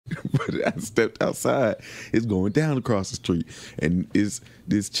I stepped outside. It's going down across the street, and it's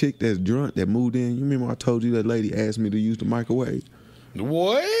this chick that's drunk that moved in. You remember I told you that lady asked me to use the microwave?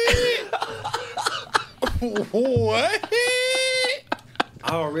 What? What?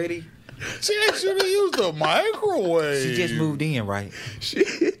 Already? She asked you to use the microwave. She just moved in, right? She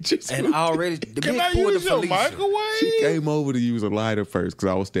just And already the Can bitch I pulled use the your Felicia. microwave? She came over to use a lighter first because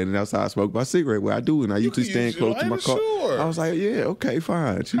I was standing outside smoking my cigarette where I do, and I usually can stand use your close to my lighter, car. sure. I was like, yeah, okay,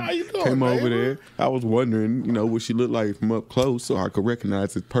 fine. She How you doing, came over neighbor? there. I was wondering, what she looked like from up close so I could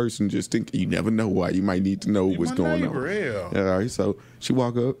recognize this person. Just think, you never know why. You might need to know what's my going neighbor, on. yeah. All right, so she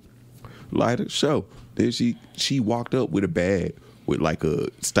walked up, lighter, show. Then she walked up with a bag with like a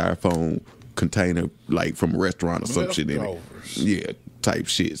styrofoam container, like from a restaurant or some shit in it. Leftovers. Yeah, type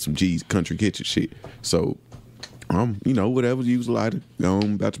shit, some G's country kitchen shit. So, whatever, use a lighter, go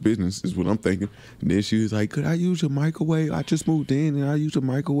on about your business is what I'm thinking. And then she was like, could I use your microwave? I just moved in and I use your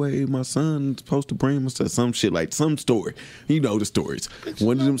microwave. My son's supposed to bring us some shit, like some story. You know the stories.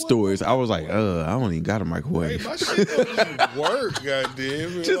 One of them stories. I was like, I don't even got a Hey, microwave. my shit doesn't work,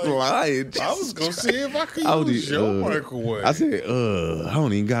 goddamn it. Just lying. I was gonna see if I could I would use your microwave. I said, I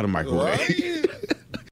don't even got a microwave. Right?